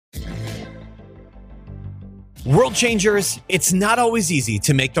World changers, it's not always easy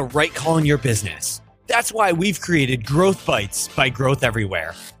to make the right call in your business. That's why we've created Growth Bites by Growth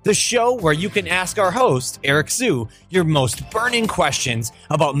Everywhere, the show where you can ask our host, Eric Siu, your most burning questions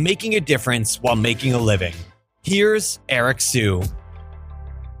about making a difference while making a living. Here's Eric Siu.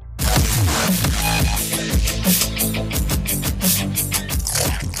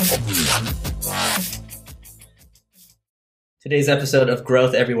 Today's episode of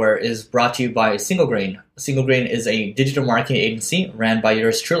Growth Everywhere is brought to you by Single Grain. Single Grain is a digital marketing agency ran by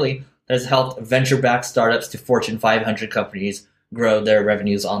yours truly that has helped venture-backed startups to Fortune 500 companies grow their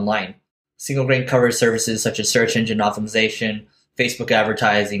revenues online. Single Grain covers services such as search engine optimization, Facebook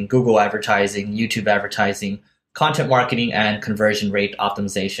advertising, Google advertising, YouTube advertising, content marketing, and conversion rate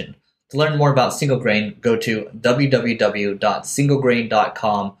optimization. To learn more about Single Grain, go to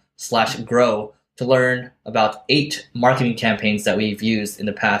www.singlegrain.com/grow to learn about 8 marketing campaigns that we've used in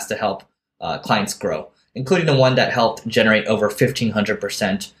the past to help clients grow, including the one that helped generate over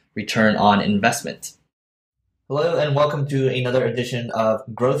 1,500% return on investment. Hello and welcome to another edition of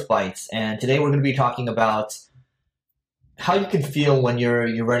Growth Bites. And today we're going to be talking about how you can feel when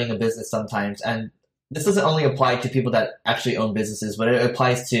you're running a business sometimes. And this doesn't only apply to people that actually own businesses, but it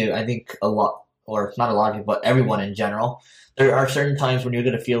applies to, I think, a lot, or not a lot of people, but everyone in general. There are certain times when you're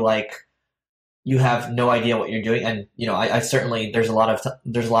going to feel like you have no idea what you're doing, and I certainly there's a lot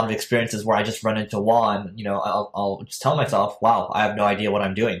of experiences where I just run into a wall, and I'll just tell myself, "Wow, I have no idea what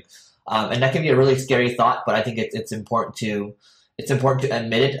I'm doing," and that can be a really scary thought. But I think it's important to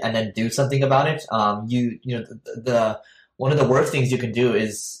admit it and then do something about it. The one of the worst things you can do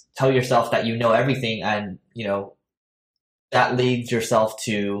is tell yourself that you know everything, and that leads yourself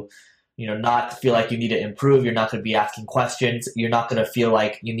to not feel like you need to improve. You're not going to be asking questions. You're not going to feel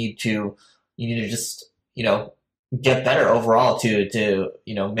like you need to just, get better overall to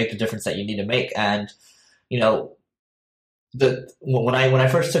make the difference that you need to make. And, when I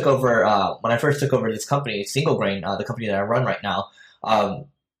first took over this company, Single Grain, the company that I run right now,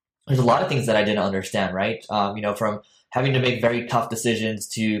 there's a lot of things that I didn't understand, right? From having to make very tough decisions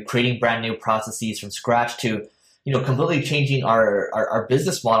to creating brand new processes from scratch to completely changing our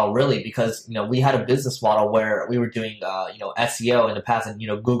business model, really, because we had a business model where we were doing SEO in the past, and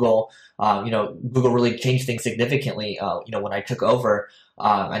Google really changed things significantly when I took over,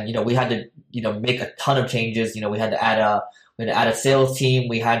 and we had to make a ton of changes. We had to add a sales team,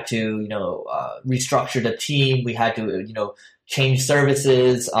 we had to restructure the team, we had to change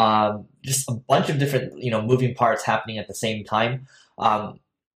services, just a bunch of different moving parts happening at the same time.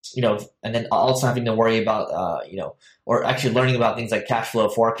 And then also having to worry about, or actually learning about things like cash flow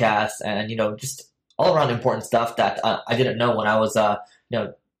forecasts and, just all around important stuff that I didn't know when I was,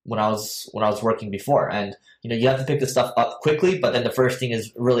 when I was working before. And, you have to pick this stuff up quickly, but then the first thing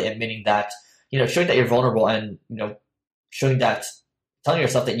is really admitting that, showing that you're vulnerable and, telling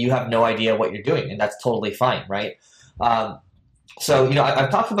yourself that you have no idea what you're doing, and that's totally fine, right? So,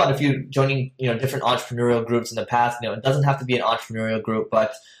 I've talked about joining, different entrepreneurial groups in the past. It doesn't have to be an entrepreneurial group,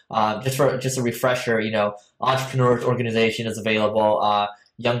 but just a refresher, Entrepreneurs Organization is available,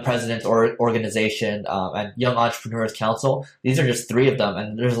 Young Presidents Organization, and Young Entrepreneurs Council. These are just 3 of them,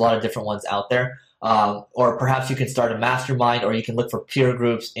 and there's a lot of different ones out there. Or perhaps you can start a mastermind, or you can look for peer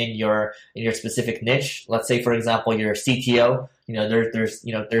groups in your specific niche. Let's say, for example, you're a CTO. There's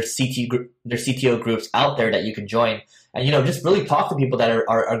CTO groups out there that you can join. And, just really talk to people that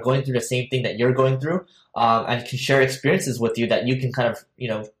are going through the same thing that you're going through, and can share experiences with you that you can kind of,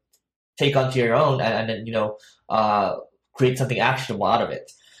 take onto your own and then, create something actionable out of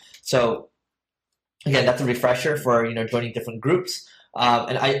it. So again, that's a refresher for, joining different groups.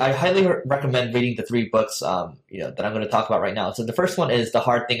 And I highly recommend reading the 3 books, that I'm going to talk about right now. So the first one is The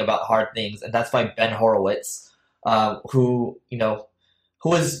Hard Thing About Hard Things, and that's by Ben Horowitz, who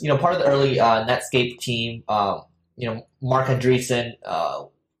was, part of the early Netscape team. Mark Andreessen,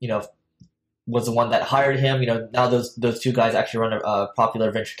 was the one that hired him. Now those 2 guys actually run a popular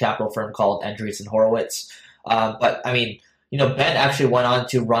venture capital firm called Andreessen Horowitz. But I mean, Ben actually went on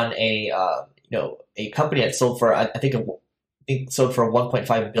to run a company that sold for, I think sold for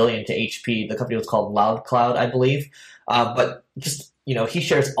 1.5 billion to HP. The company was called LoudCloud, I believe. But just, he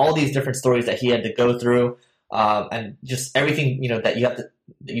shares all these different stories that he had to go through, and just everything, that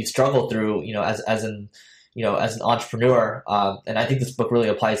you struggle through, as an entrepreneur. And I think this book really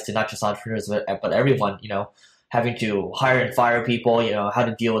applies to not just entrepreneurs, but everyone, having to hire and fire people, how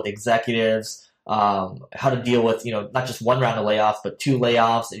to deal with executives, how to deal with, not just one round of layoffs, but 2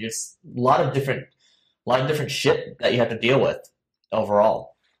 layoffs, and just a lot of different shit that you have to deal with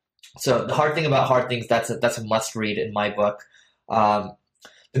overall. So The Hard Thing About Hard Things, that's a must read in my book.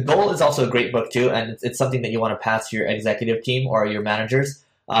 The Goal is also a great book too, and it's something that you want to pass to your executive team or your managers.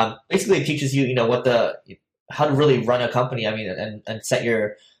 Basically, it teaches you, how to really run a company. I mean, and set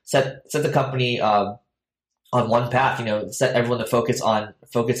the company on one path. Set everyone to focus on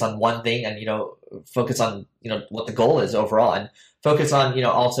one thing, and focus on what the goal is overall, and focus on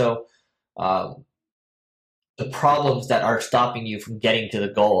also the problems that are stopping you from getting to the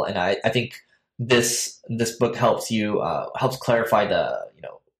goal. And I think this book helps clarify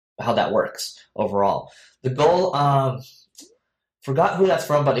how that works overall. The Goal, forgot who that's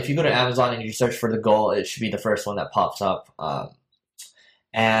from, but if you go to Amazon and you search for The Goal, it should be the first one that pops up.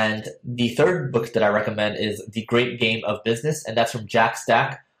 And the third book that I recommend is The Great Game of Business, and that's from Jack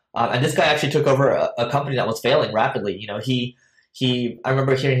Stack. And this guy actually took over a company that was failing rapidly. I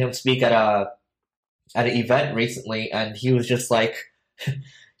remember hearing him speak at an event recently, and he was just like,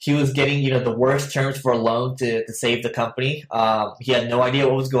 he was getting the worst terms for a loan to save the company. He had no idea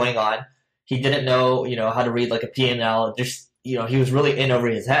what was going on. He didn't know how to read like a P&L. Just he was really in over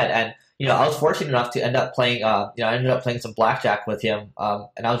his head. And I was fortunate enough to end up playing. I ended up playing some blackjack with him,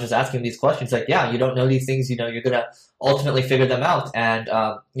 and I was just asking him these questions like, yeah, you don't know these things. You're gonna ultimately figure them out. And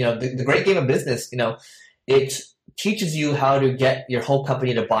the Great Game of Business. It teaches you how to get your whole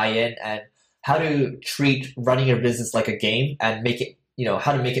company to buy in, and how to treat running your business like a game, and make it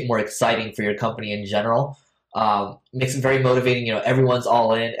how to make it more exciting for your company in general. Makes it very motivating. Everyone's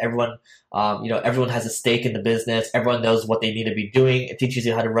all in. Everyone has a stake in the business. Everyone knows what they need to be doing. It teaches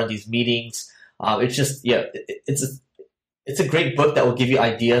you how to run these meetings. It's just, it's a great book that will give you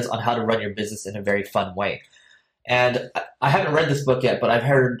ideas on how to run your business in a very fun way. And I haven't read this book yet, but I've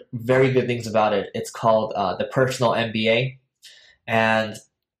heard very good things about it. It's called The Personal MBA. And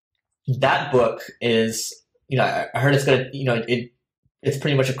that book is, I heard it's going to, it's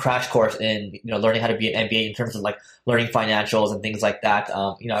pretty much a crash course in learning how to be an MBA in terms of like learning financials and things like that.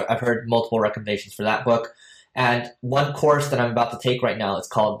 I've heard multiple recommendations for that book, and one course that I'm about to take right now is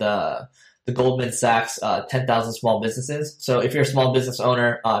called the Goldman Sachs 10,000 Small Businesses. So if you're a small business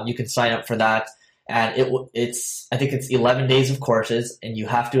owner, you can sign up for that, and I think it's 11 days of courses, and you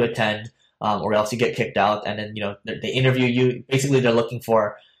have to attend, or else you get kicked out. And then they interview you. Basically, they're looking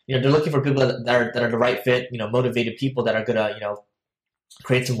for people that are the right fit, motivated people that are gonna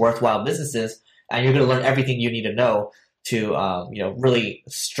create some worthwhile businesses, and you're going to learn everything you need to know to really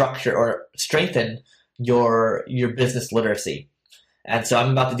structure or strengthen your business literacy. And so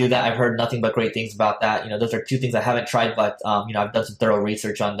I'm about to do that. I've heard nothing but great things about that. Those are two things I haven't tried, but I've done some thorough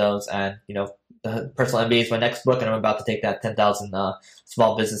research on those. And the Personal MBA is my next book, and I'm about to take that 10,000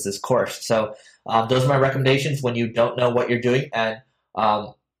 Small Businesses course. So those are my recommendations when you don't know what you're doing. And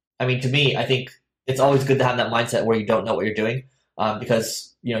to me, I think it's always good to have that mindset where you don't know what you're doing.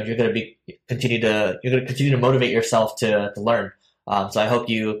 Because you're going to continue to motivate yourself to learn. So I hope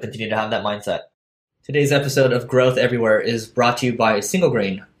you continue to have that mindset. Today's episode of Growth Everywhere is brought to you by Single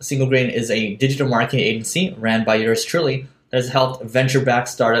Grain. Single Grain is a digital marketing agency ran by yours truly that has helped venture-backed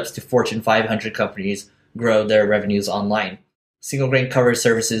startups to Fortune 500 companies grow their revenues online. Single Grain covers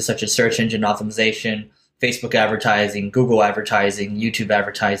services such as search engine optimization, Facebook advertising, Google advertising, YouTube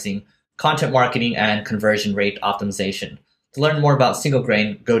advertising, content marketing, and conversion rate optimization. To learn more about Single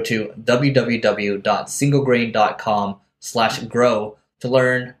Grain, go to www.singlegrain.com/grow to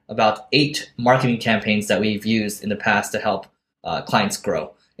learn about 8 marketing campaigns that we've used in the past to help clients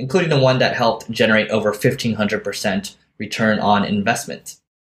grow, including the one that helped generate over 1,500% return on investment.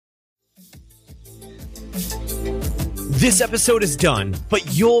 This episode is done,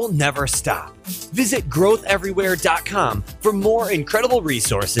 but you'll never stop. Visit growtheverywhere.com for more incredible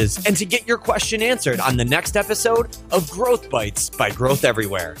resources and to get your question answered on the next episode of Growth Bites by Growth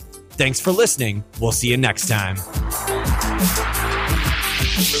Everywhere. Thanks for listening. We'll see you next time.